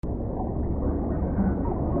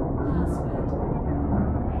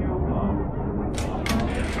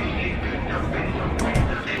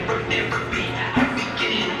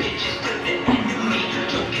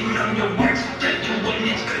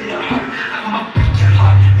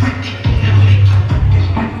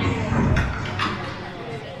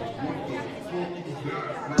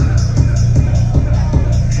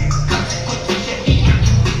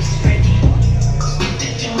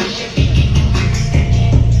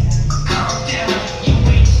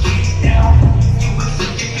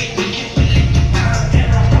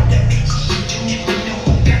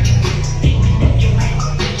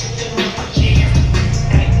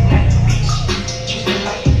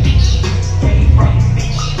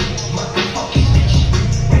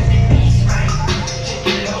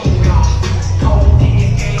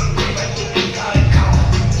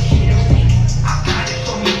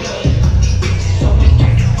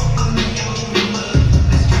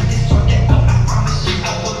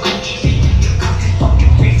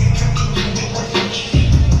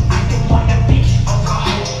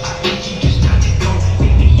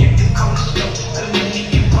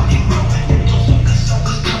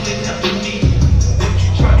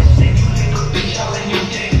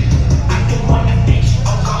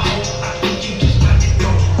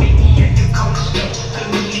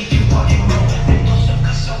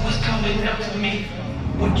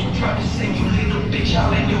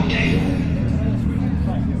Y'all in your day.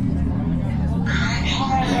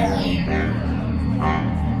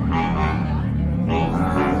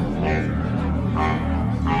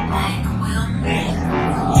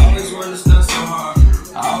 I always wanted to stunt so hard.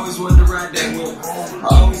 I always wanted to ride that whip. I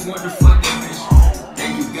always wanted to fuck that bitch.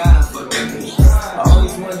 And you gotta fuck that bitch. I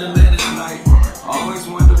always wanted to let it light. I always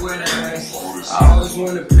wanted to wear that ass. I always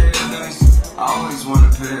wanted paradise. I always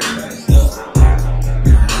wanted paradise.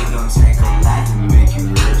 It don't take a lot to make you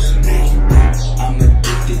rich. I'm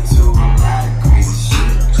addicted to a lot of crazy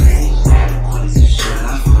shit.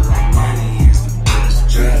 I feel like money is the best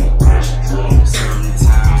drug.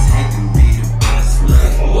 Sometimes hate can be the best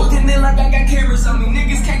love. Walking in like I got cameras on me.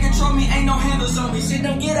 Niggas can't control me, ain't no handles on me. Shit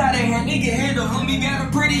don't get out of hand, nigga handle. Homie got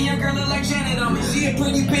a pretty young girl look like Janet on me. She a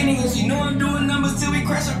pretty penny and she know I'm doing numbers till we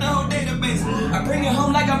crash up the whole database. I bring it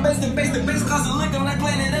home like I'm face to face. The base cost a lick, I'm like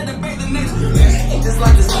planning at the base the next. Ain't just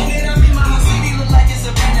like the standing on me. My whole city look like it's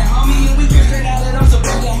abandoned, homie. And we get straight out and I'm so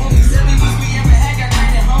broke, homie. 7 weeks we ever had got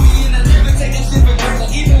granted, homie. And I never take that shit for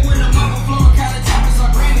granted. Even when I'm overflowing, kind of choppers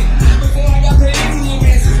are granted. Before I got paid any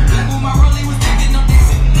advances, back when my rollie was taking no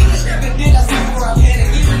dancing. Niggas never did, I see before I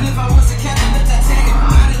panic. Even if I was a captain of Titanic,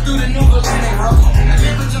 riding through the New Atlantic, bro. I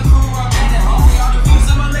never jump through our planet, homie. All the fools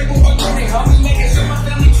on my label organic, homie. Making sure my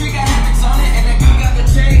family tree got habits on it. And that girl got the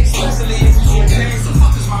change, especially if you should change. So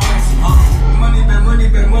fuck is my ransom, money back, money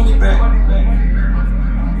back, money back.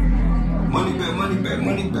 Money back, money back,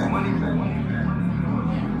 money back, money back.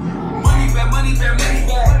 Money back, money back, money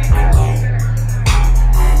back.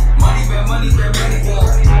 Money back, money back, money back.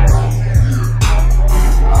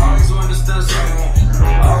 I always wanted to stunt something. I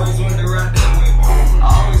always wanted to ride that whip. I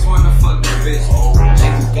always wanted to fuck that bitch.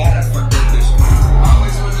 Like you gotta fuck that bitch. I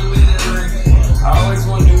always wanted to live that life. I always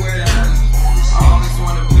wanted to wear that life. I always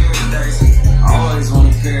wanted paradise. I always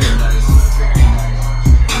wanted paradise.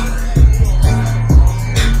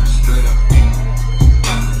 Straight up.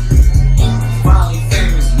 Finally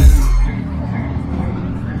famous, nigga.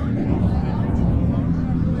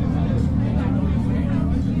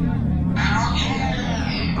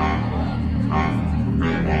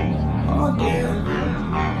 Oh damn.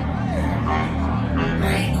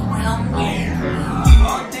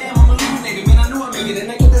 Oh damn, I'm illuminated, man. I knew I'd make it,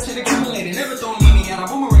 and I get that shit accumulated. Never throwing money out, I'm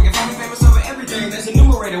boomeranging. Finally famous over everything that's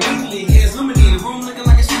enumerated. Weekly, yeah, it's illuminated. Room looking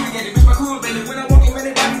like it's fumigated. Bitch, my crew invaded. When I walk in, man,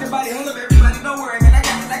 they body to body. Hold up, everybody, don't worry, man. I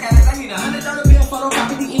got it, I got it. I need $100 bill,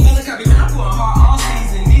 photocopy the email and copy. Man, I'm going hard all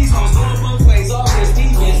season. These hoes going both ways, always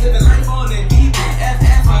defense. Living life on the deep end.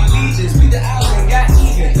 FF allegiance. We the island, got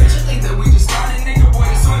even. Don't you think that we just started, nigga? Boy,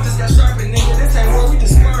 the sword just got sharpened, nigga. This ain't what we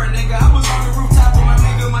just scoring, nigga. I was on the rooftop with my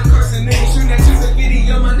nigga, my cursing nigga. Shooting that music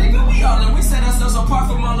video, my nigga. We all in. We set ourselves apart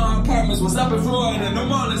from all our apartments. Was up in Florida, no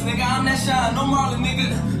Marlins, nigga. I'm that shine, no Marlin, nigga.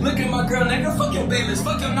 Look at my girl, nigga. Fuck your bayless,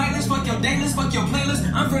 fuck your nightless, fuck your dayless, fuck your playlist.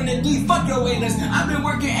 I'm from the D, fuck your waitlist. I've been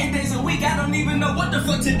working 8 days a week. I don't even know what the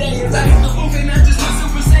fuck today is. I hit the booth and I just went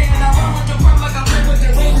Super Saiyan. I run with the pump like I play with the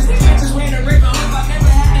Ravens. These bitches ran a Raven. Hope I never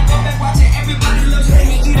have to go back watching. Everybody loves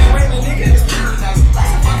Raymond. Eat a Raymond, nigga. It's paradise.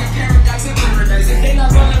 Like a fucking paradise in paradise. If they not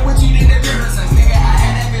rolling with you, then they're parasites, nigga. I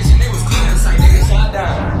had that bitch and it was clear inside, nigga. Shot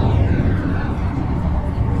down.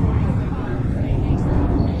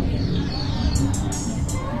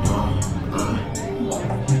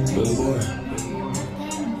 Good boy.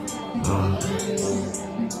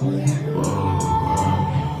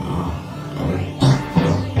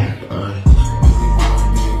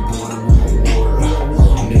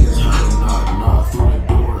 Niggas hunting, knock through the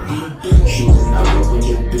door. Shooting out with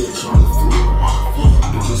your bitch on the floor.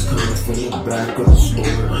 Bitches coming from the back of the store.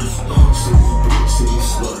 City bitch, city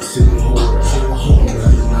slut, city whore. I'm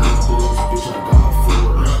running out of bills, bitch, I got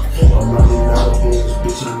 4. I'm running out of bills,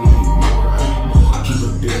 bitch, I need more. Keep a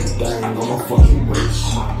big thing on my fucking waist.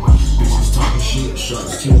 Bitches talking shit,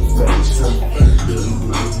 shots to your face. Billy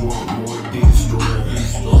boys want more, they destroy.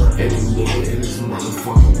 Every nigga in this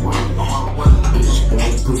motherfucking way. Bitch boy,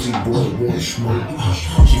 pussy boy, want smoke.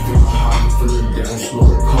 She feelin' hot and feelin' down,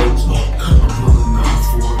 snorting coke. I'm pulling out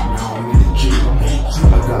for it, now I'm in the gym.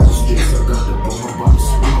 I got the sticks, I got the bone, I'm about to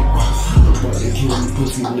sweep. I'm about to kill you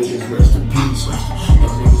pussy niggas, rest in peace.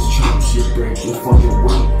 Y'all niggas chop shit, break your fucking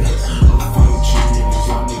weight. I'm fighting cheap niggas,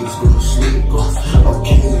 y'all niggas go to sleep. I'll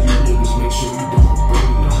kill you niggas, make sure you don't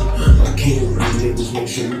breathe. I'll kill you niggas, make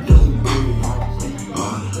sure you don't breathe.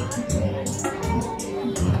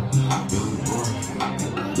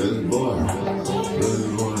 Billy boy, Billy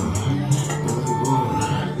boy, Billy boy, Billy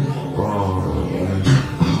boy.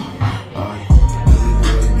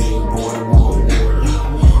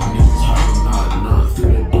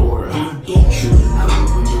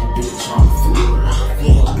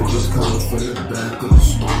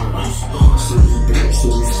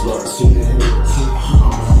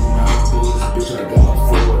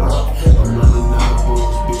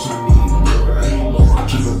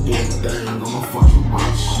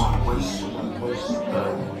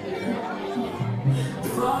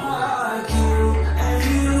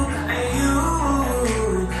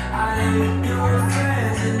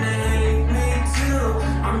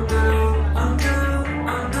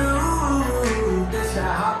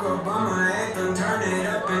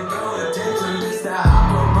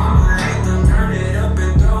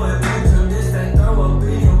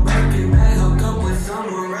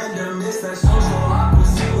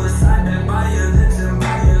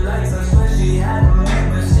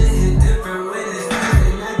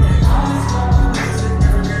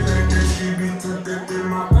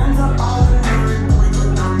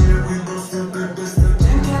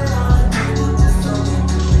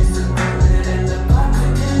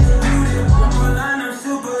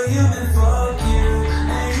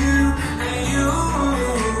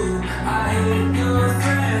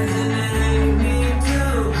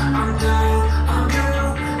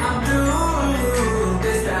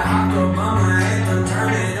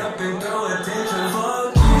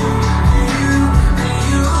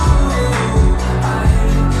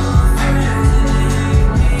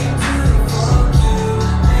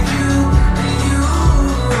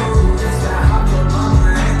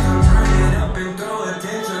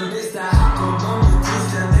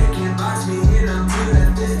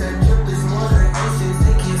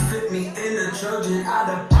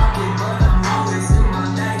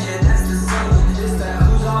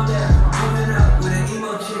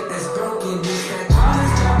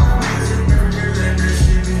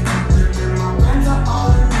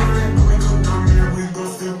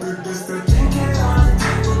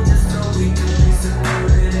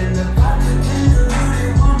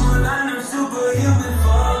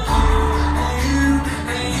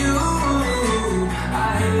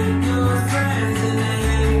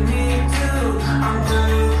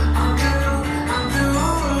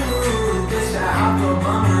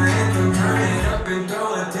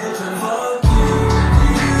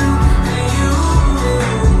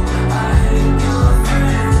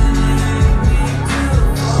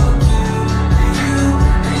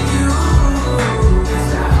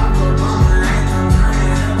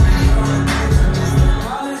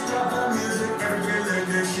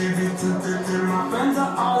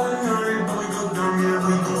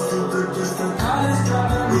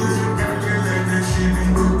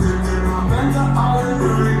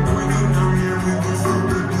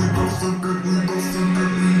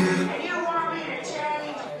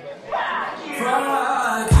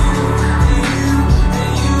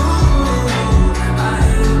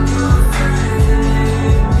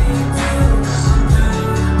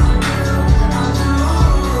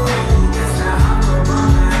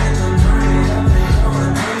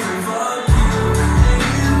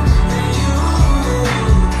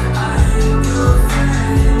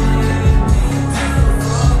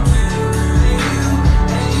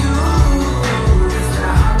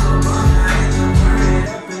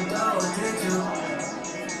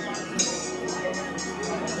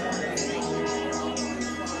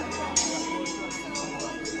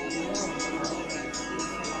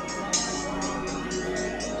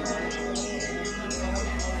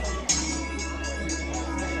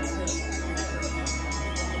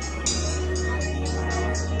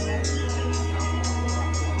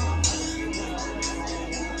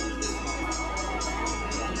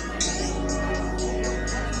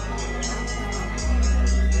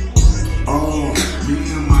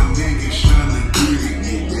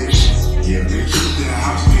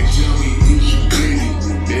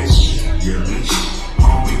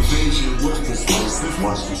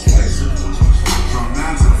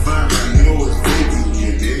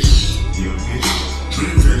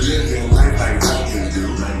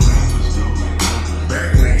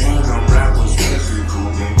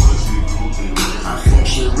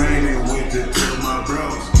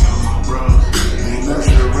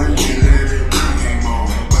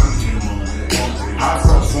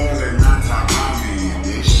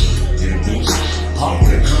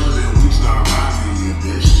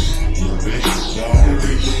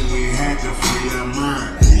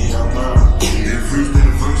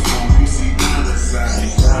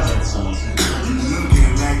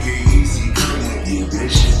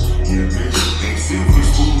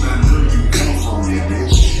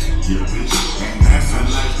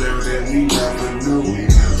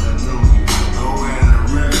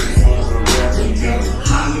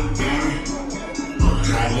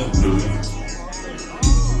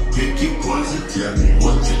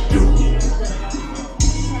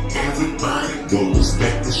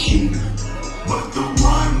 respect the shoot. But the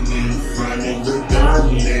one in front of the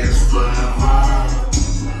gun lives forever.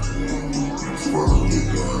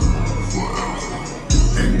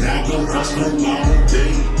 And I've been hustling all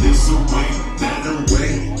day, this away, that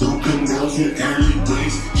away, through canals and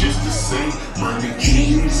alleyways, just to say, money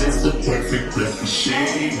keys is the perfect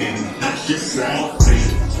shade, and that's just how I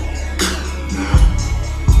feel.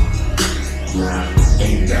 Nah,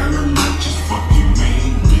 ain't dynamite, just fucking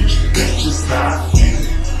main bitch, that's just how I feel.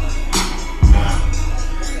 Nah,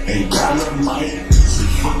 ain't dynamite, so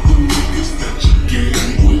fuck the niggas that you gave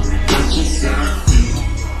with, that's just how I feel.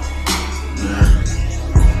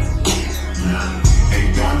 Nah,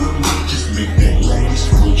 ain't dynamite, just make that lane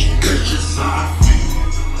switch, that's just how I feel.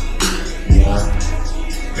 Yeah,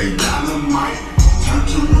 ain't dynamite, turn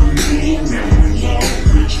to a million and we all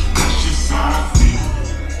rich, that's just how I feel.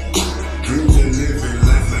 Dreams of living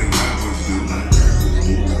life like I was doing.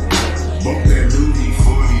 Bought that Louis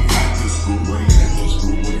 40 after school.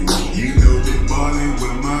 You know they ballin'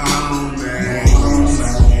 with my own man.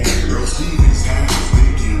 Bro, Stevens had us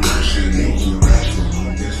thinking rational.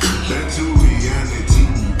 That's who reality,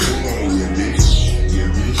 boy, yeah, bitch. Yeah,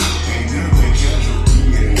 bitch. Ain't nothing casualty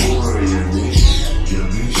and war, yeah, bitch. Yeah,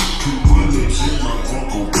 bitch. 2 bullets in my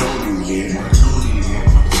uncle Cody, yeah.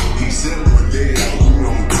 He said one day I would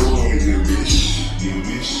on tour, yeah, bitch. Yeah,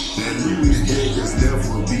 bitch. That Louis gang just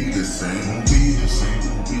never be the same. Won't be the same.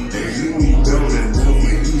 And Louis know that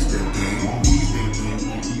never ease that thing. Won't be that thing.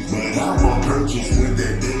 But I'm on purchase when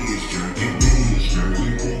that day is jerking.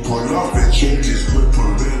 Pull off and changes with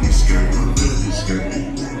Pirelli skirt.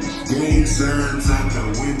 Gang signs out the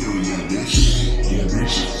window, yeah, bitch. Yeah,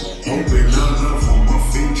 bitch. Hoping love for my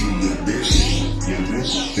future, yeah, bitch. Yeah,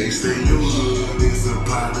 bitch. They say your hood is a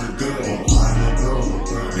pot of gold.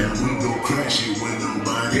 And we gon' crash it when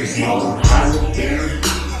nobody's home. Holla there,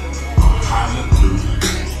 or holla through.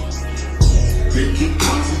 Think it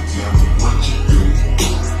positive, what you do.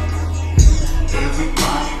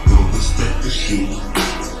 Everybody gon' respect the shoe.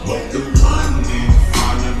 But the one in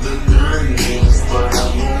front of the gun is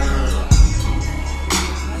forever.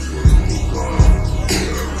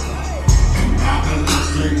 And I've been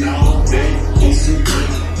hustling all day, it's a break,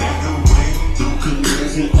 back away, through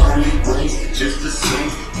canals and alleyways, just to say,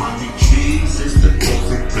 money keys is the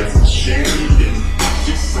perfect shade, and that's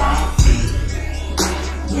just how I feel.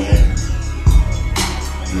 Yeah,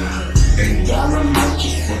 ain't dynamite,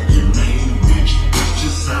 just fucking main bitch, that's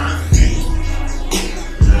just how I feel.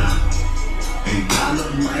 Ain't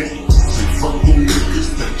dynamite, say fuck the niggas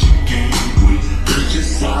that you came with, that's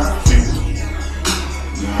just how I feel.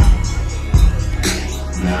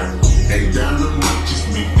 Nah, ain't dynamite, just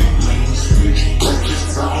make that lane switch, that's just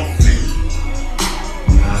how I feel.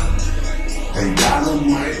 Nah, ain't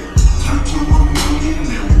dynamite, turn to a million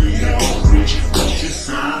and we all rich, that's just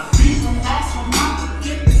how I feel. That's when I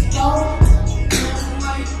get this dough.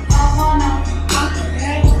 I wanna fuck the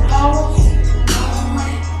head goes.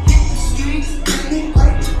 Hit the streets, baby,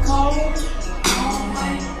 like the cold.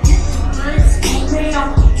 Hit the bricks, get me off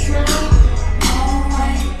the trail.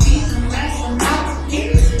 Even less when I get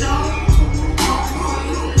this dough.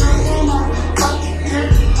 I wanna fuck the head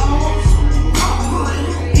goes.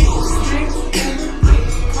 Hit the streets, baby, like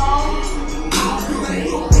the cold. Hit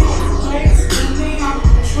the bricks, get me off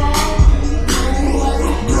the trail.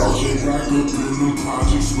 Back up in them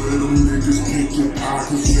projects where them niggas pick your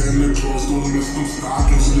pockets. Santa Claus don't miss them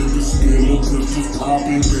stockings. Niggas skin up, pistols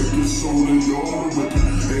popping, baking soda, y'all whipping.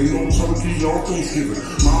 Ain't no turkey on Thanksgiving.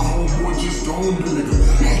 My homeboy just don't deliver.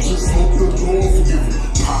 I just hope the Lord forgive him.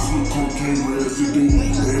 Pops with cocaine residue.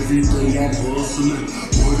 Every day I'm hustling.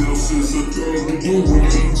 What else is a thug to do when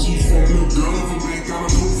AG from the government? Gotta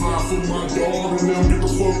provide for my daughter and them. Get the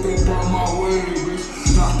fuck up out my way, bitch.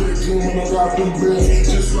 Not that drum and I got them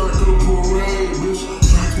best, just like a parade, bitch.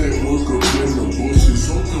 Track that work up in the bushes,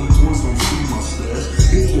 hope them boys don't see my stash.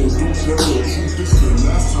 If they do tell the truth, this the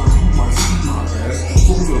last time you might see my ass.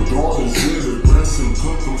 From the gardens in the grass and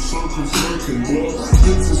cut them circles making blood.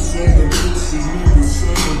 Bitches selling pussy, niggas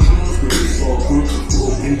selling drugs, but it's all good.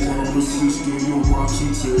 Broken promises, then you're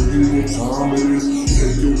watching, tell you what time it is.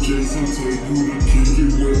 Take your Jason, tell you to kick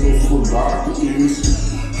it where the forgot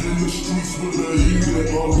is. In the streets with a heater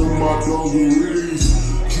under my dungarees.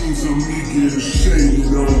 Kings of me getting shaded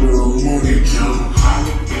under a money tree.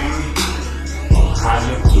 Holla down or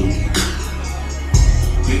holla through.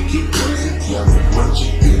 Think you crazy, tell me what you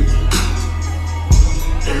do.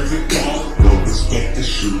 Everybody don't respect the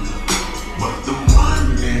shoe, but the one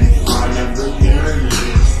in front of the gun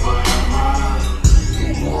lives forever.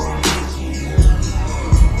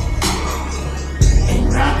 And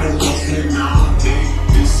I've been hustling all day.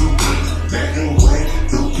 This away, that away,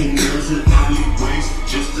 thinking there's an alleyways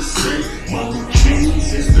just to say Mother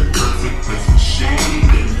Kings is the perfect place for shade,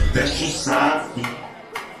 and that's just how I feel.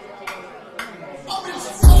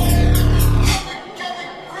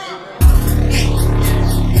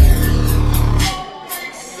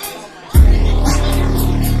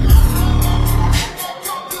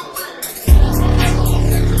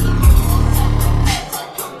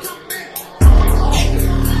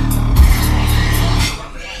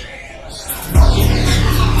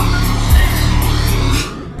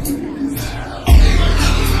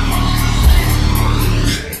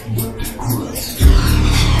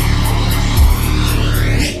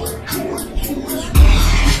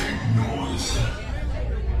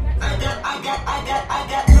 I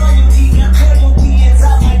got loyalty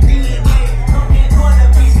inside my DNA. Broken corner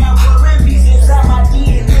piece, got war and peace inside my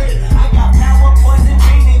DNA. I got power, poison,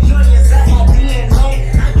 pain, and joy inside my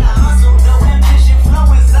DNA. I got hustle, no ambition,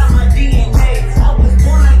 flow inside my DNA. I was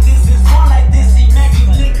born like this, is born like this,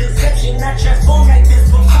 immaculate conception. I transform like this,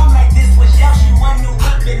 perform like this. Was y'all, she one new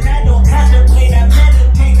weapon. I don't contemplate, I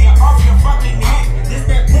meditate. Get off your fucking head. This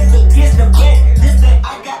that piss against the bed. This that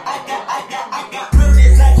I got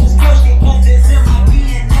realness. I just push it 'cause it's in my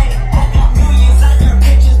DNA. I got millions, I got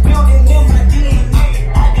riches building in my DNA.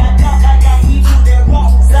 I got doubt, I got evil that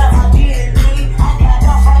rot inside my DNA. I got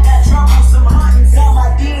off, I got trouble, some heart inside my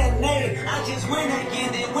DNA. I just win again,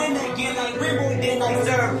 then win again, like Wimbledon, I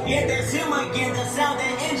serve. Yeah, that's him again, the sound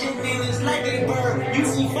that engine in is like a bird. You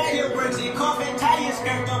see fireworks and coffin tires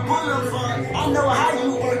skirt the boulevard. I know how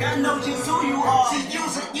you work, I know just who you are. See,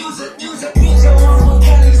 use it, bitch, your own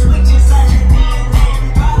Kelly switch inside your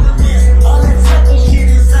DNA. Problem is, all that sucker shit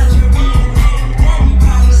inside your DNA. Daddy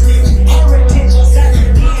probably snitch, heritage inside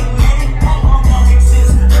your DNA. Back on that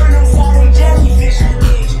exist, burn inside a jellyfish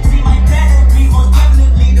cage. See, my battery most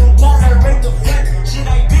definitely don't tolerate the front. Shit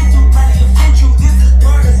I been through, probably offend you. This is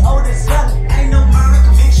brother's oldest son. Ain't no murder,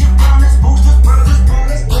 conviction, promise, boosters, brothers,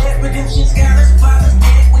 bonus, dead, redemption, scholars, fathers,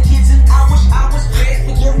 dead with kids, and I wish I was fed.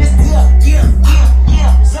 Forgiveness, yeah.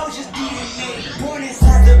 Soldier's DNA, born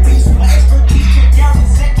inside the beast. My expertise checked out in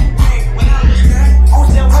second grade. When I was 9, on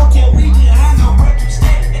sale hotel, we didn't have no work to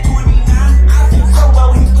stay. At 29, I feel so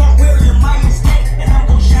low, he can't wear in my estate. And I'm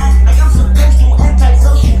gon' shine like I'm supposed to.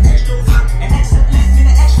 Anti-social, extrovert, and excellent in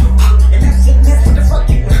the extrovert. And excellence for the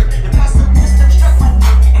fucking hurt. The passiveness that struck my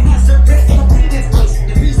neck. And that's a breath in a bleeding place.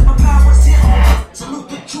 The reason my power is here. Salute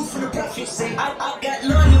the truth for the prophet say. I got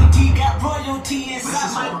loyalty, got royalty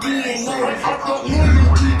inside my DNA. I got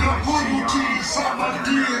loyalty, got royalty inside my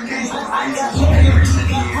DNA. I got loyalty,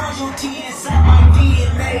 got royalty inside my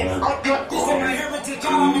DNA. I got this is my heritage,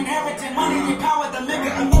 all I'm inheriting. Money and power, the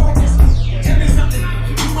liquor emeritus. Tell me something,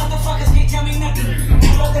 you motherfuckers can't tell me nothing.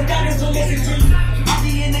 You other doctors will listen to you. My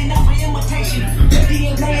DNA not for imitation. Your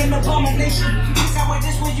DNA an abomination. This how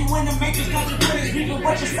this when you in the matrix, got your brothers reaping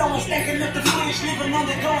what you're sowing, stacking up the footage, living on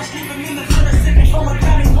the go, sleeping in the floor, sipping from a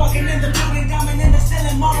diamond, walking in the building, diamond in the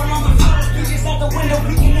ceiling, marble on the floor, bitches out the window,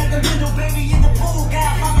 peeking at the window, baby in the pool,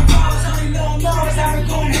 got popping bottles, only little knows, I've been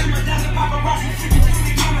going hammer, down the paparazzi, freaking through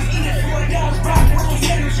the cameras, eating $4, rock, with a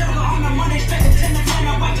sandwich, sugar on the money, straight to 10 to 10,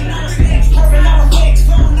 I'm watching all the snakes, purple out of wigs,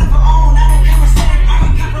 phone never own, I don't conversate, I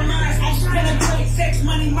don't compromise, I just penetrate, sex,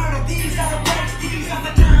 money, murder, these are the breaks, these are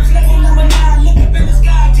the times, level number 9, look up in the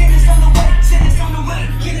sky, tennis on the way, tennis on the way,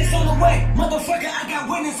 get it on the way, motherfucker, I got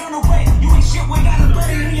winners on the way, you ain't shit without a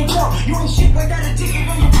buddy in your belt, you ain't shit without a ticket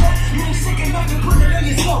on your plate, you ain't sick enough to put it on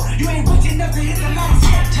your soul, you ain't rich enough to hit the lights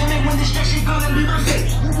yet, tell me when this shit gonna be my fate.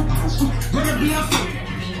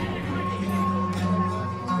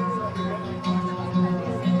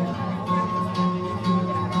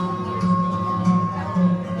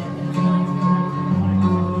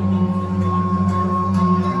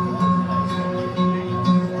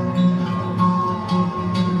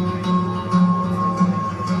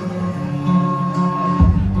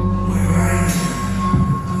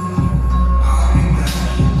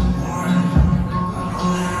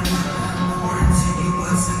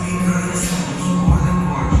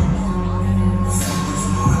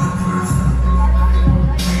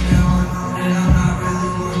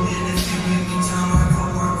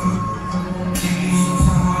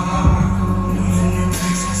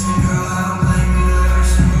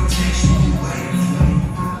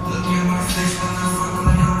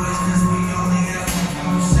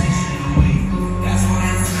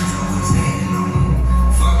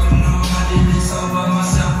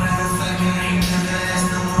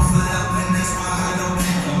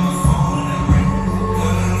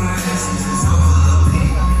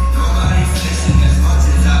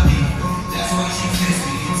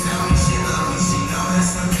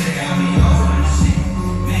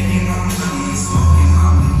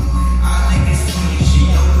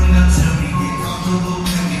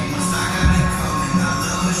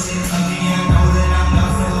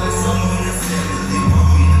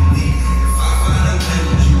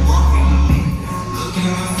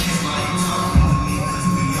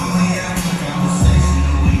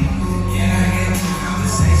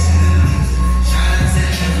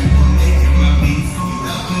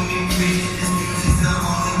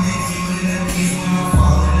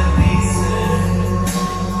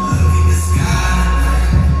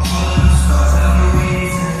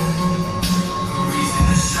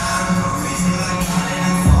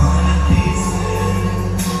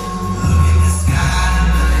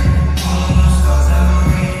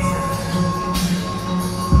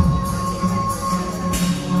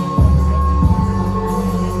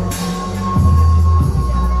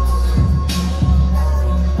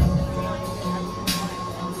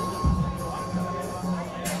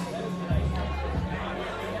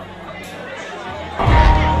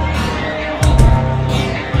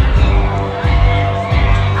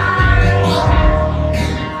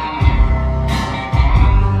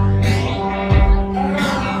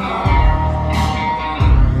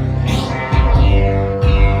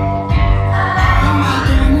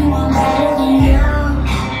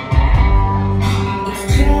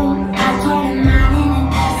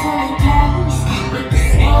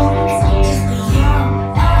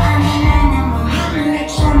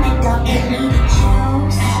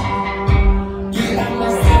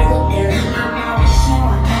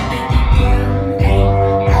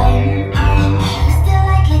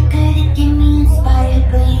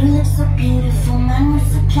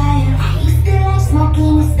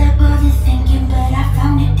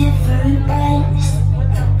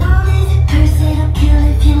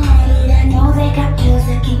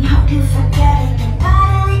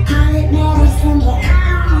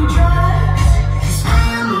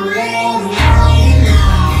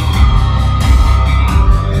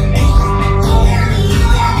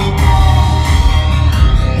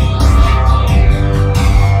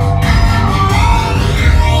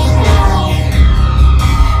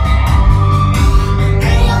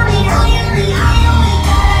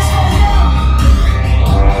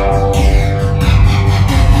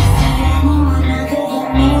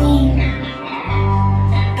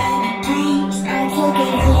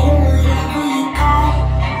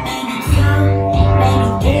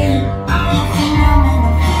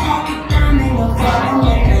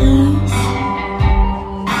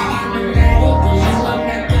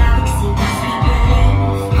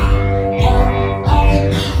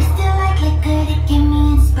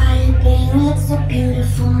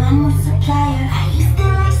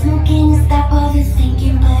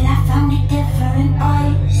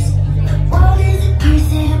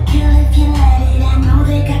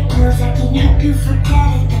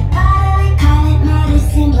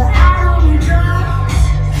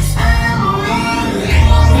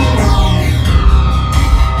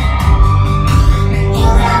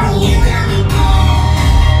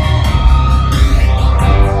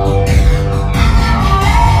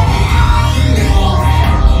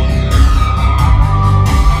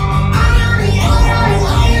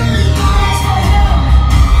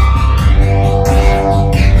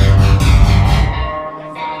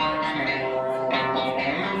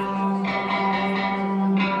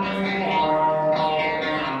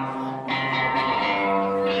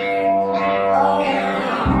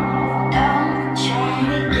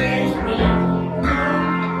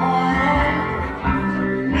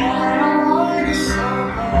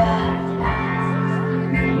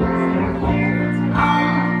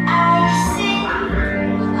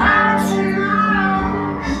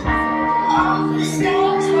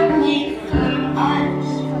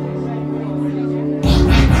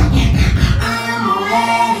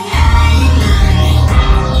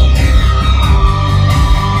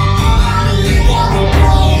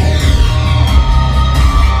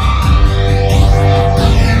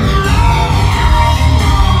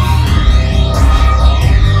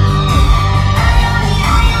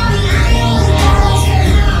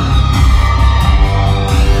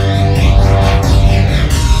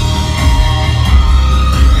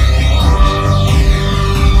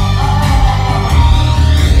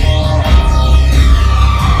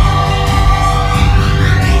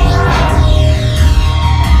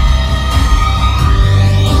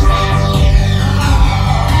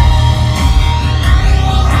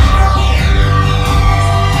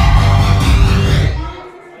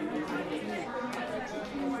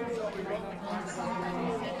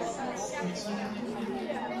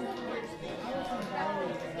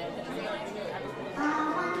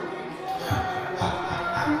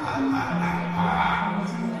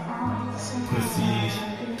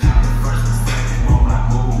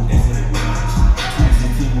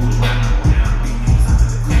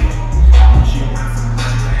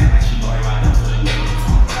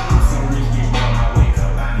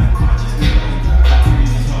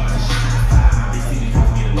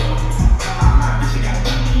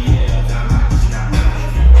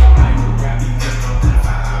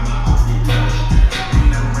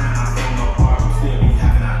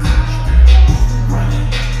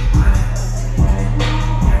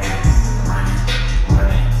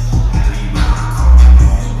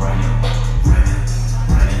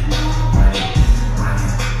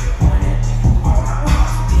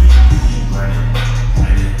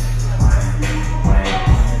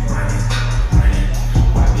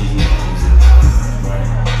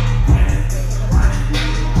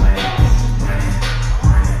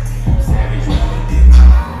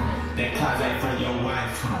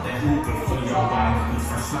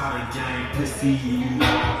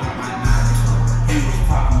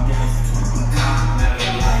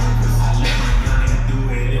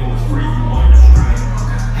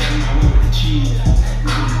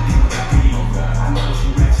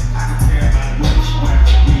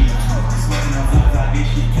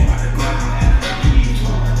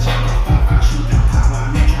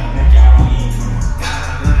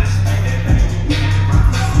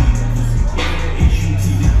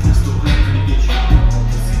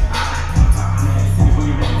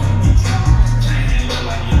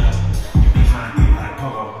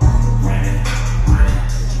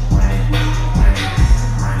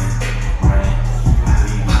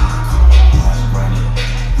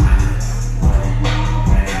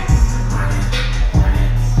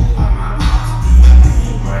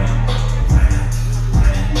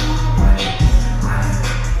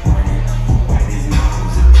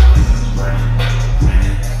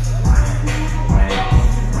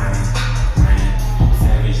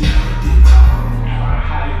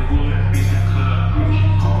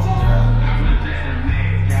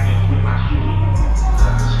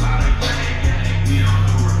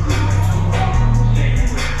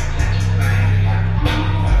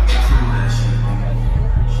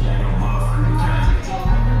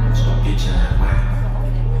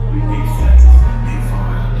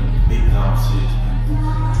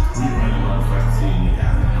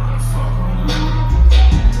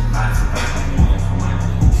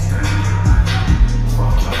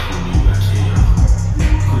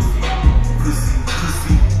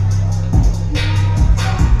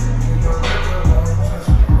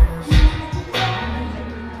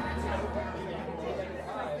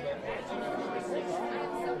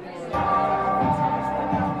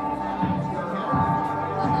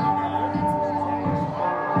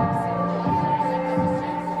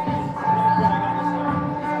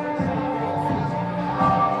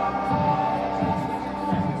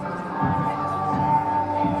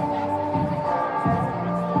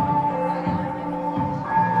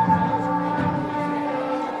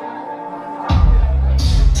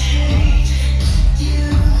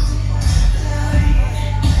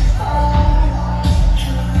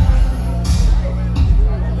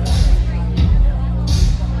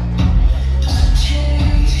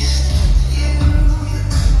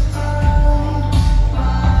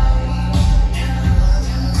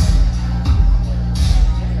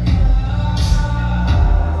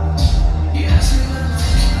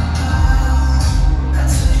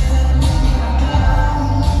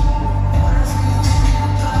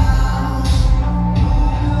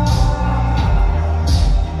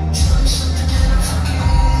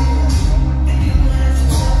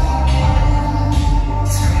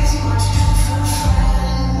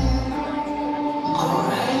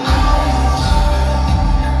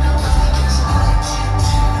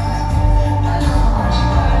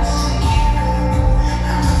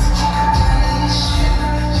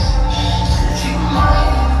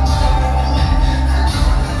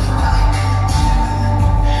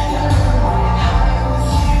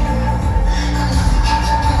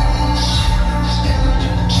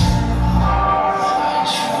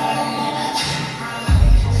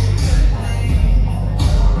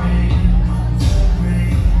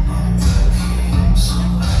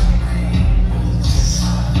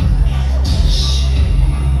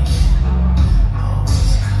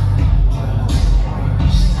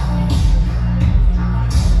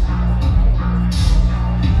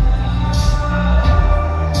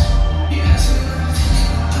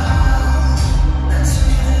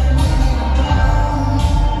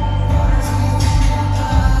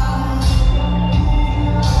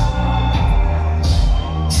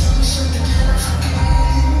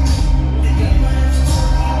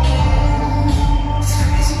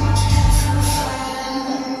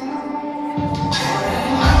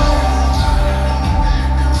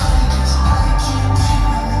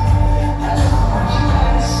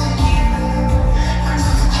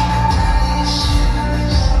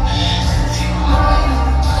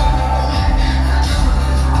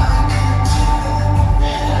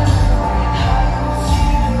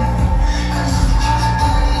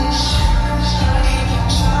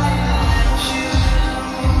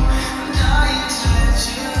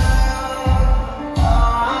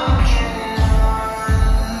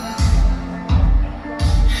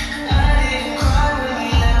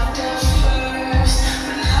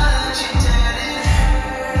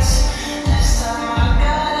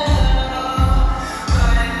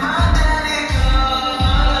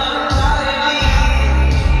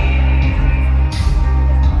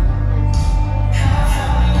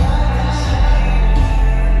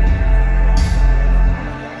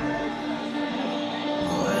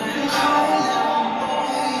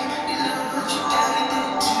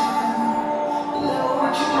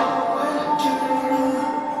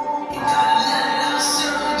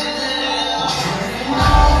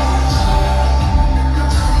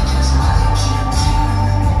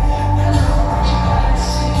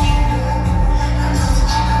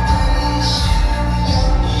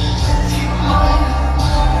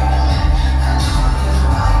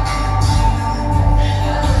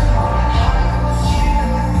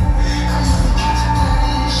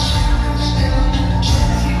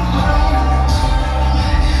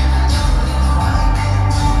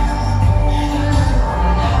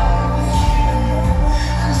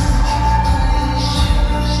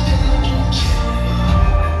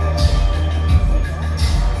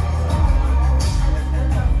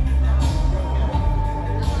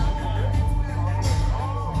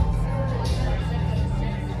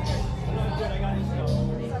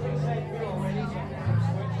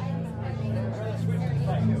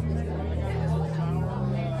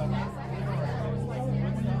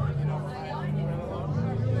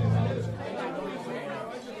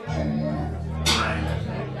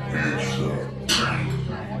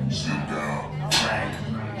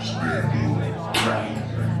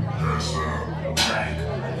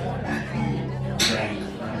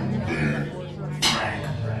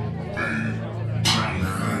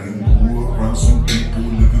 Some people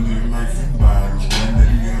living their life in bottles.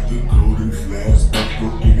 Granddaddy got the golden flask. Up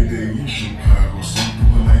broke every day in Chicago. Some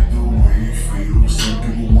people like the way it feels. Some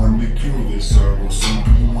people want to kill their sorrow. Some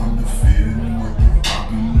people want to fit in with the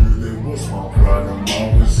popular. That was my problem.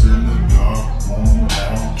 Always in the dark room,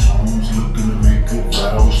 loud tones, looking to make a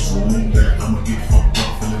loud swoon. Back, I'ma get fucked up,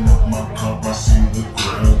 filling up my cup. I see the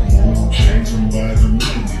crowd move, changing by the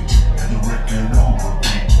minute. And the record on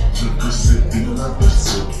repeat. Took a sip, then another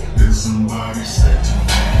sip. Then somebody said to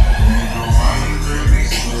me, nigga, why you baby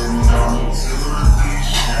sitting on the till of these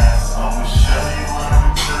shots? I'ma show you how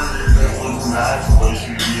to turn it. That was nice, but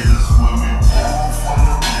you get a swimming pool full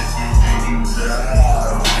of liquor, then you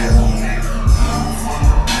die. Feeling it, pool full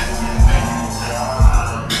of liquor, then you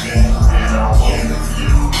die. And I wait a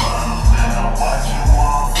few months, then I watch you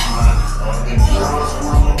all fly. Other girls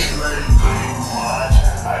wanna play, they watch.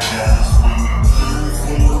 I got a swimming pool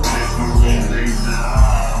full of liquor, and they die.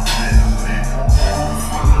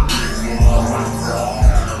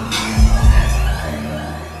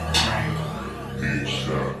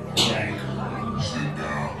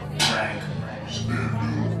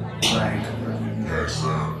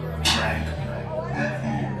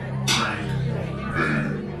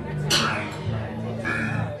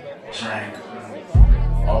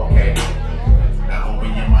 Okay, now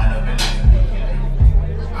open your mind up and listen.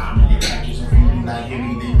 I'm your conscious. If you do not hear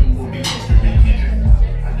me, then you will be Mr. Kendrick.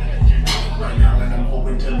 I know that you're doing right now, and I'm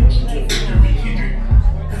hoping to lead you to victory, Kendrick.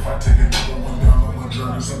 If I take another one down, I'ma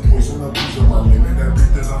drown in some poison. I'll push on my limit. That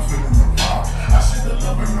beat that I'm feeling the vibe. I see the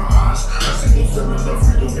love in my eyes. I see the feeling of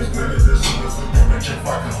freedom is better than soon as the damage if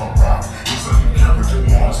I can rock. It's like you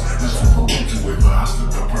capitalize. This is for what you advise.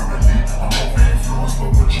 Took up permanently. I'm over influenced by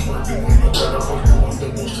what you are doing. You better fuck doing the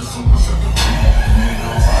most as soon as I can be.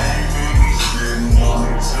 Nigga, why you baby sitting on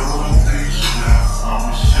the till of these shots?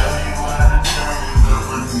 I'ma show you how to turn it up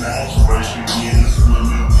a notch. First you get a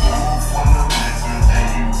swimming pool full of liquor, then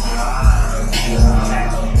you die. Full of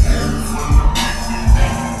liquor,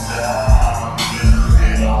 then you die.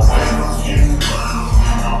 And I wait a few months,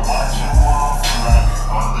 and I watch you all fly.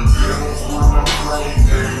 All the girls wanna play,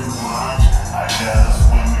 they watch. I got a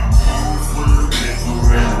swimming pool full of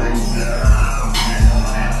liquor, and they die.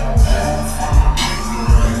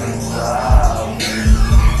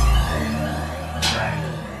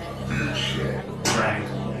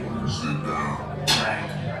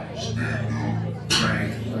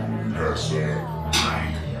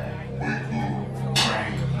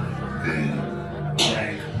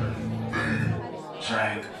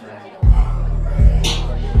 Drink.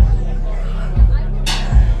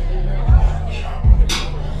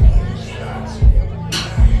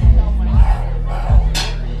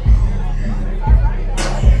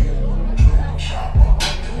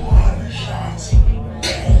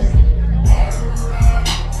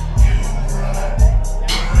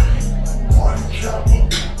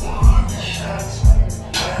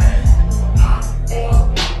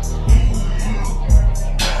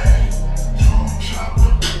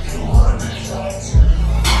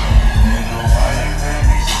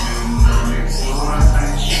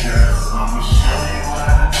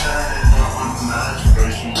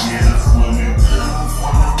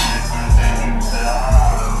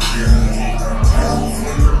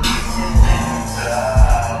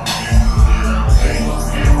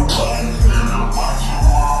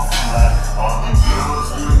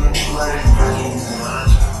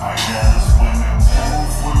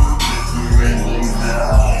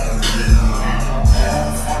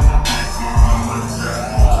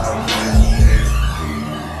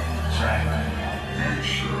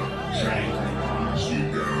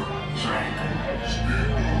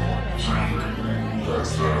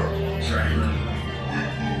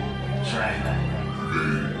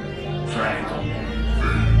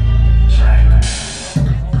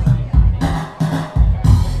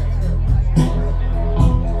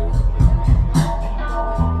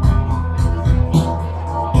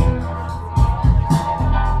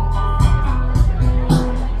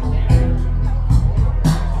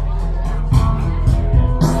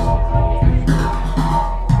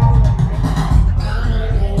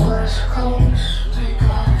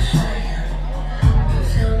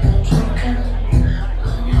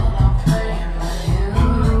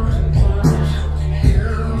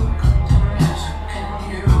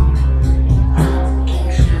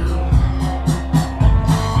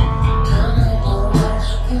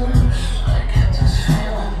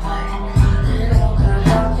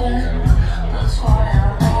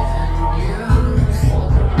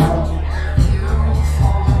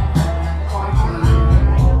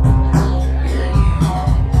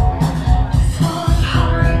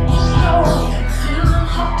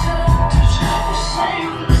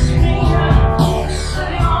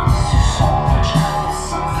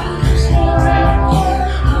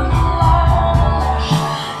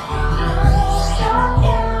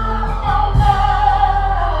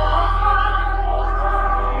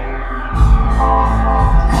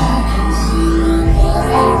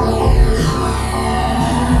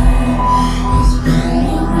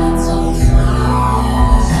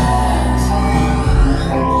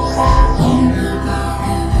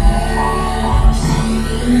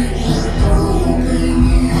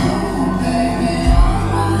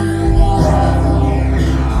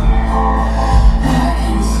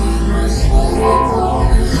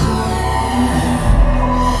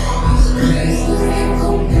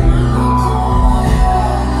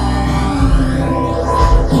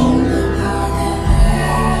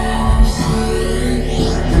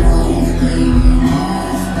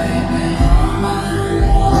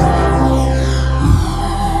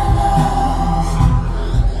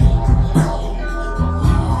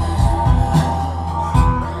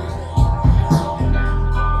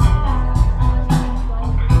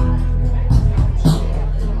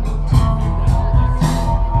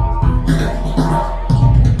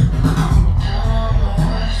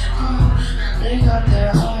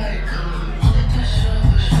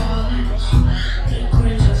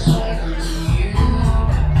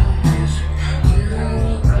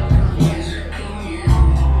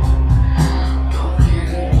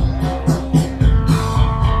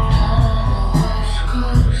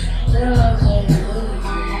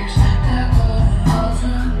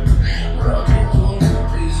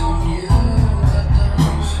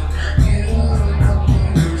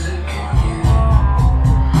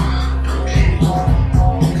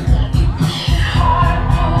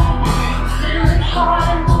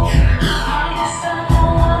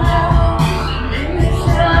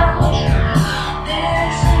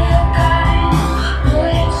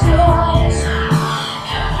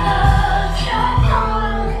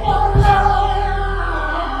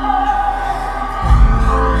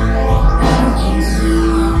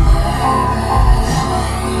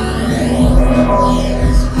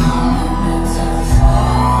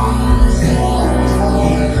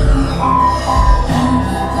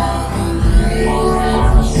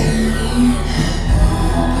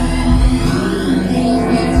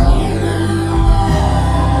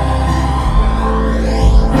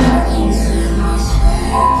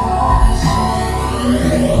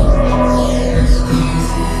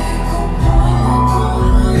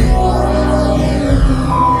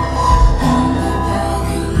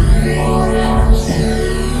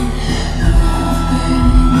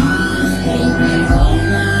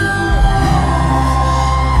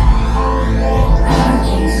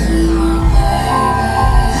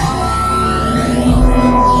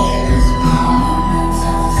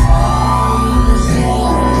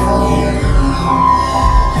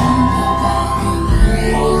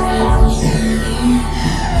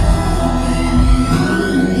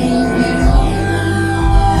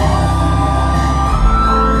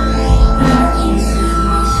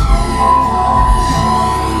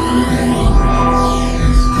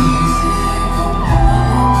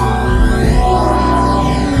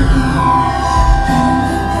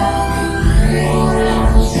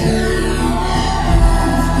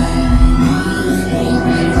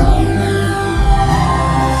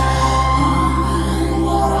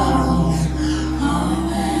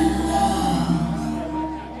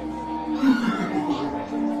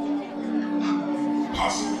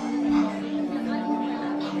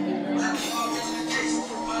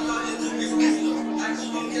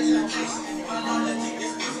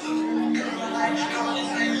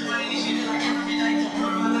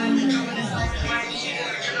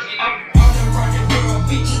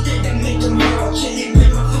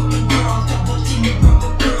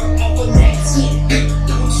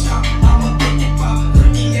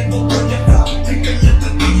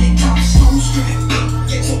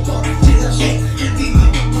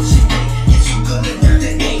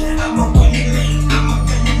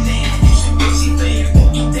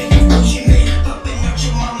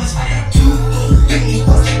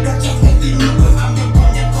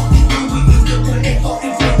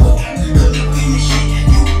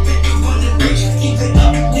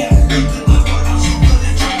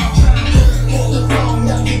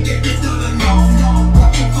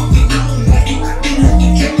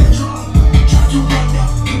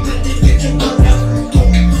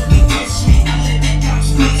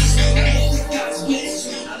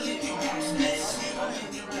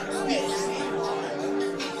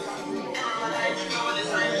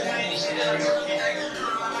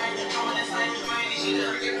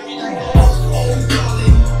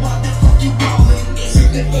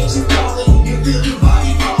 feel your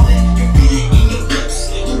body falling, you feel it in your guts.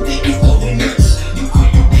 You think you're going nuts. You quit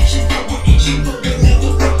your bitching, but we're itching, but we'll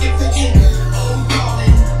never fucking fixing. Oh,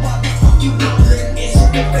 darling, why the fuck you calling? It's a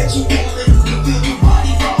difference you calling. You feel your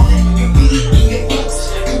body falling, you feel it in your guts.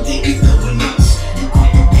 You think you're going nuts. You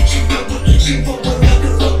quit your bitching, but we're itching, but we'll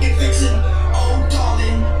never fucking fixing. Oh,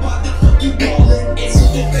 darling, why the fuck you calling? It's a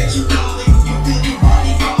difference you calling. You feel your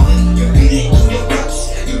body falling, you feel it in your guts.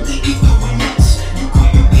 You think you're going nuts. You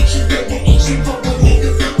quit your bitching, but we're itching, but we'll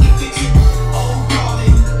never fucking fixing. Oh,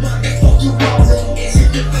 darling, why the fuck you calling? It's a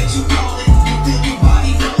difference you calling. You feel your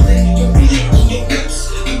body falling, you feel it in your guts.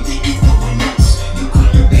 You think you're going nuts. You quit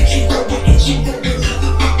your bitching, but we're itching, but we'll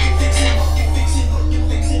never fucking fixing. Fixing, fixing,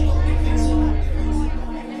 fixing, fixing.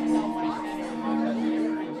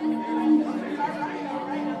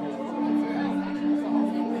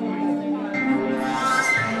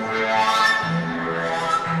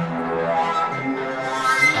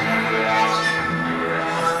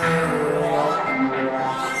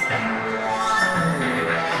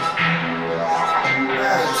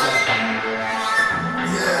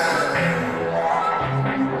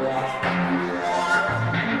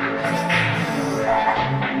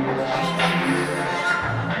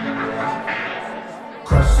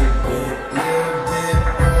 Crush it, bit, lived it,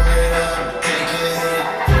 roll it up, take a hit,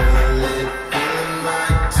 feel it, feeling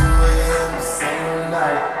like 2 a.m. same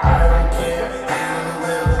night. I don't care, hand on the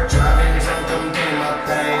wheel, driving drunk, I'm doing my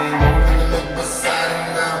thing, rolling the look beside it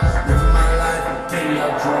now, living my life, getting my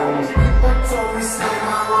dreams. People told me slow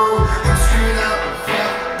my road, I'm screwed out,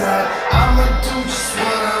 fuck that. I'ma do just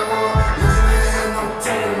what I want, losing ahead, no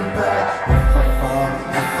turning back. If I fall,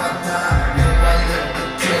 if I die, then I live to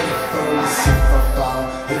kill the fullest. If I fall,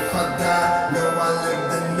 if I die, no, I live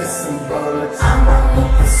the missing bullets. I'm only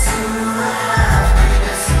pursuing my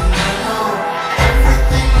happiness, and I know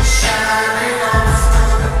everything is shining on us.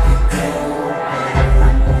 Gonna be gold.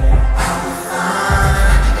 I'll be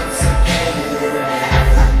fine, it's okay.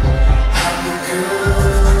 I'll be good.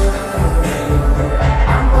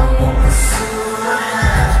 I'm only pursuing my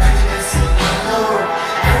happiness, and I know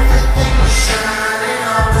everything is shining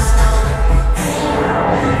on us. Gonna be gold.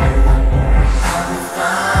 I'll be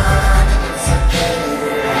fine, it's okay.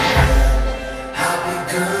 I'll be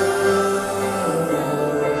good.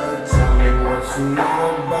 Tell me what you know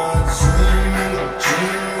about dreaming,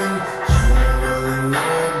 dreaming. You don't really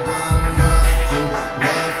know about nothing,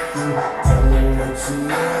 nothing. Tell me what you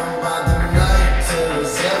know about the night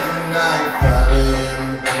terrors every night. 5 a.m.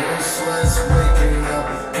 cold sweats waking up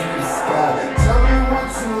in the sky. Tell me what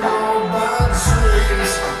you know about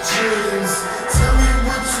dreams, dreams. Tell me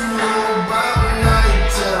what you know about night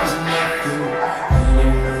terrors, nothing. You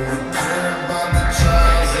don't really care about the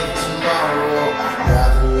trials of tomorrow.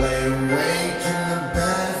 Rather lay awake in the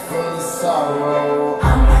bed for the sorrow.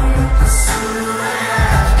 I'm only pursuing my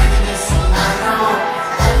happiness, and I know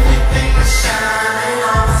everything is shining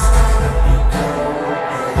on us. Gonna be gold.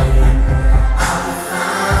 I'll be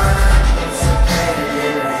fine, it's okay.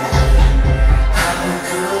 I'll be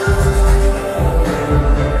good.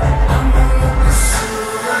 I'm only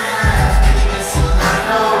pursuing my happiness, and I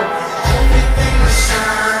know everything is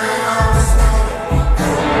shining on us. Gonna be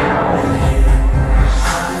gold.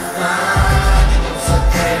 I'll be fine, it's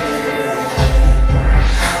okay.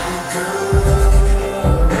 I'll be good.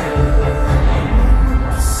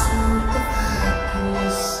 Pursuit of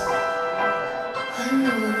happiness. I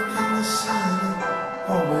know everything is shining,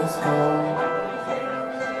 always gold.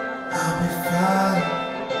 I'll be fine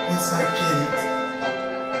once I get it.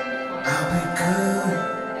 I'll be good.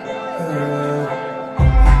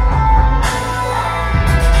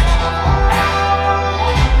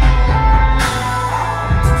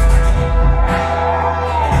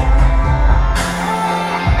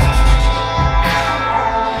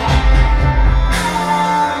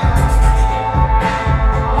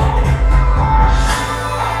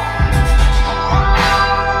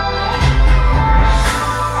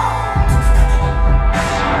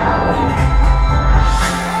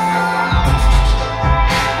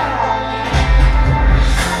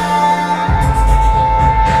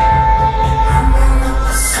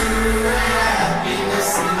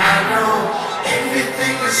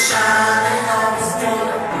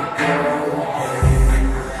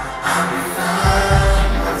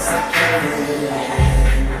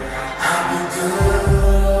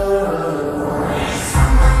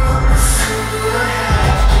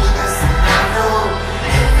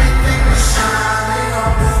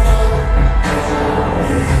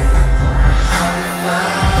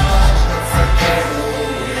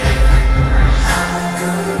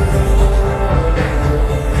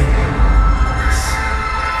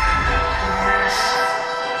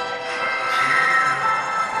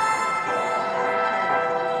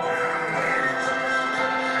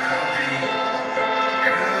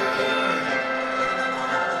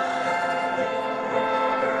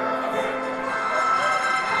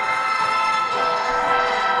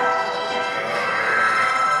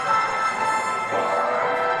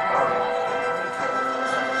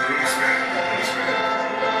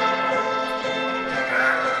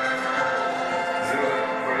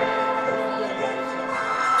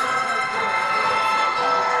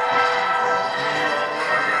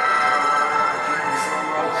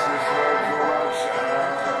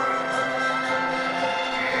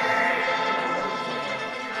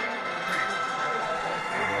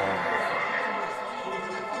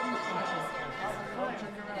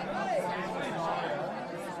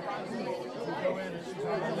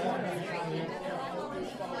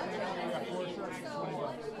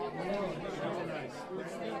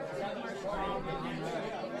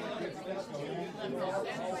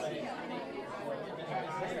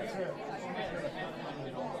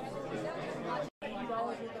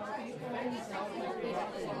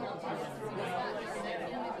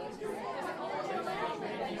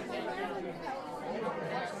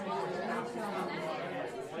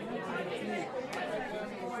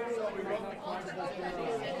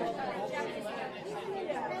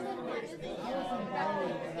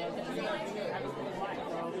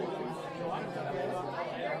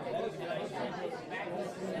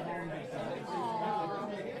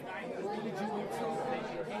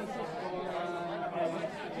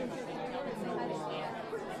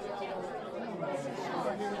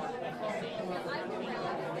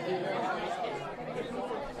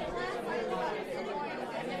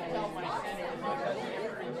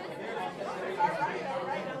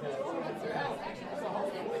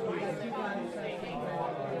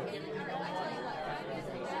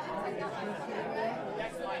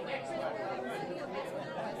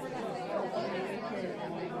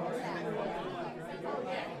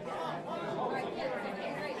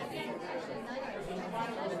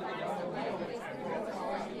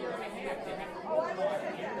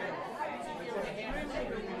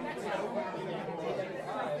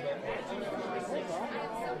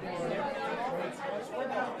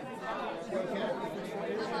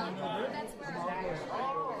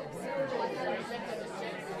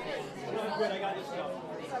 Good, I got this stuff.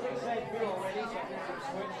 Say beer already, so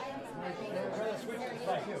switch. Try to switch to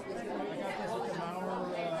play. I got this at the Mauer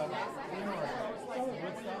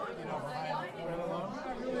with stuff, you know, behind right alone.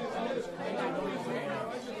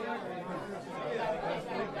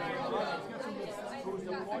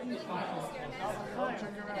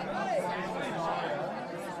 Check her out.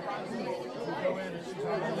 We'll go in and she's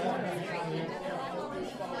on the left. We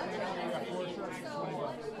got 4 shirts for $20.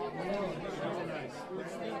 Really nice.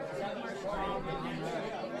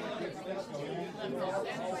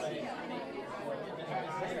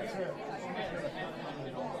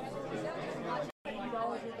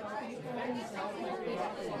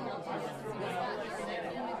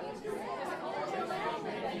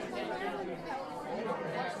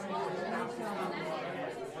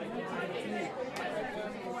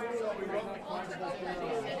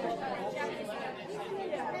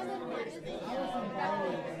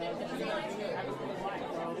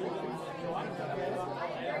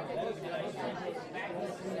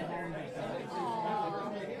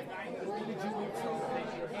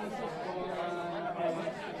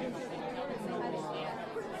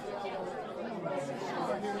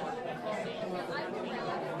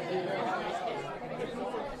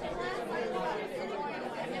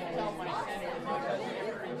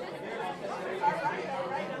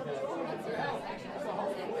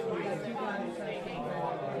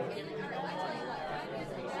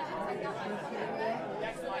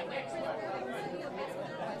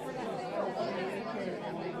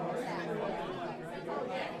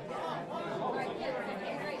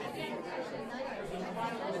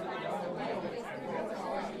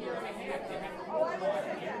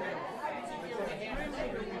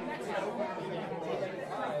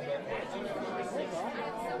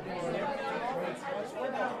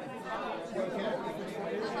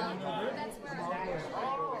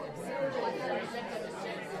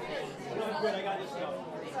 Good, I got this stuff.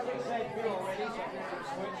 Say beer already, so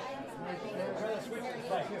switch. Try to switch to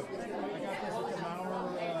play. I got this at the Mauer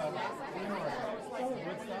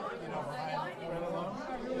with stuff, you know, behind right alone.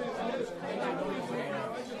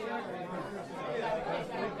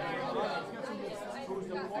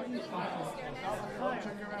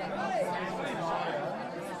 Check her out.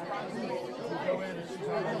 We'll go in and she's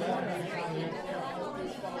on the left. We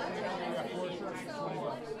got 4 shirts for $20.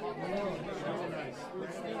 Really nice.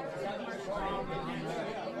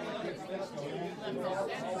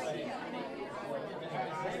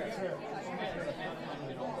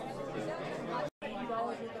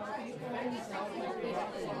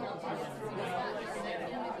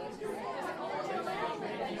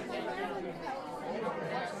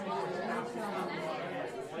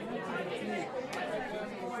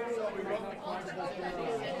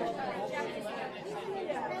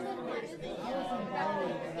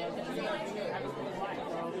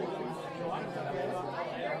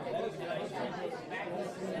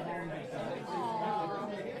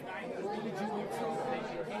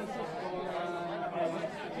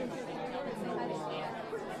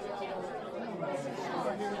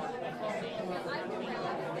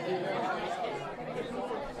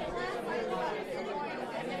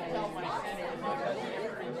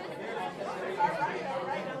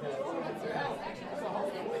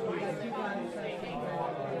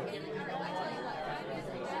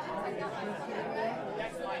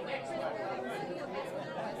 That's my next one.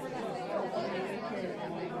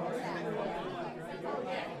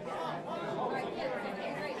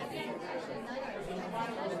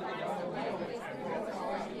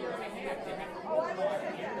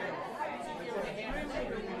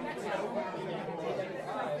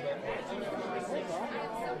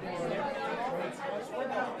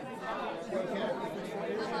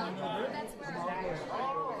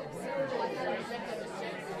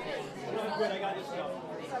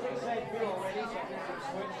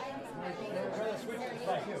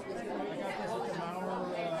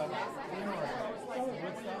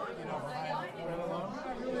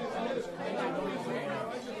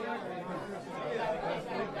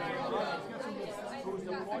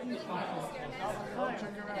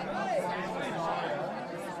 Check her out.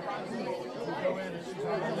 We go in and she's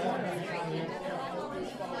on the left. We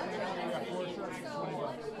got 4 shirts for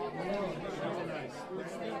 $20. Really nice.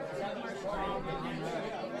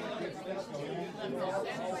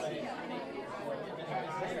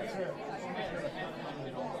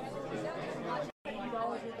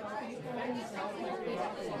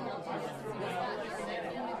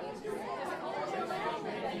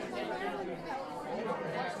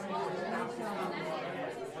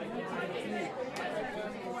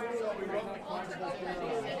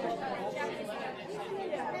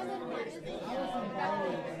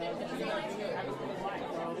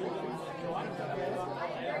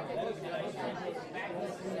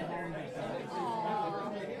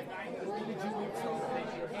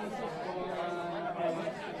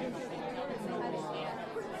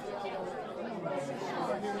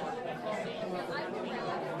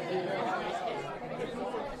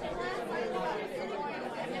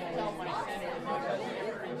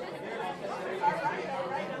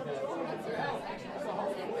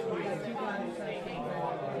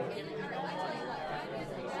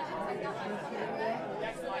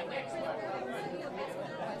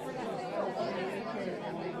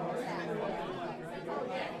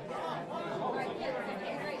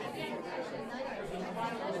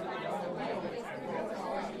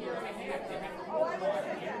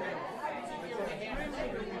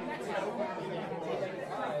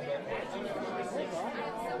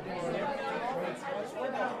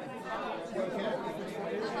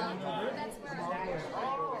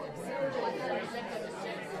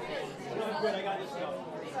 Good, I got this stuff.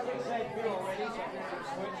 Say good already.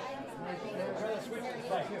 Switch. Try to switch to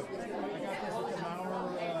play. I got this at the Mauer,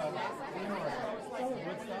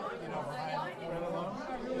 Woodstock, behind right along.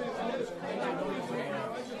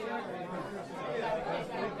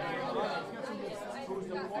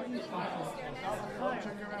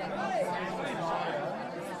 Check her out.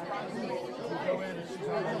 We go in and she's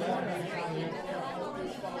on the left.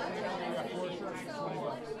 We got 4 shirts for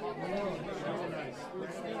 $20. Really nice.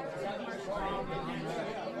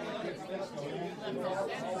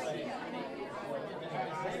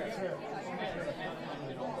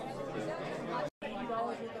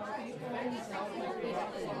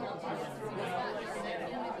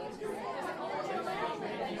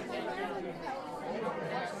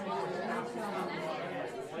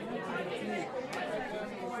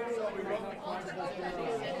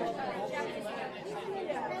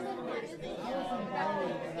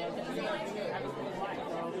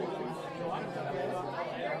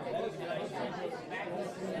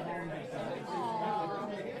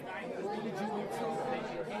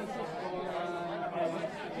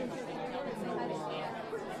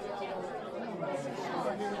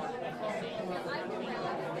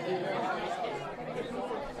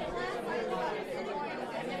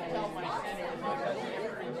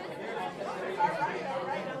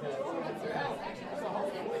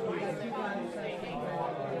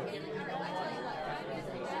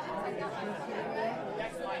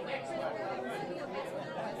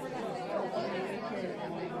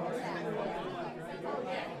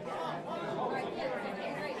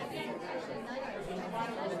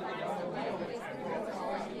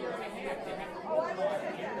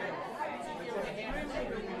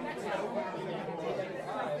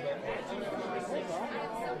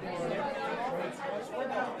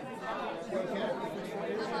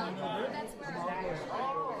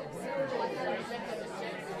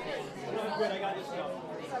 Good, I got this stuff.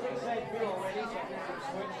 Say good already.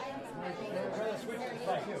 Switch. Try to switch to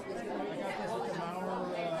play. I got this at the Mauer,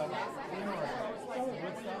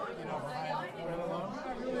 Woodstock, behind right along.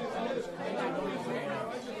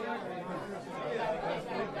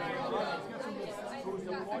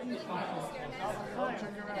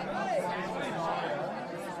 Check her out.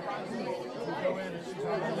 We go in and she's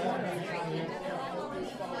on the left. We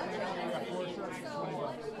got 4 shirts for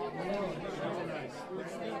 $20. Really nice.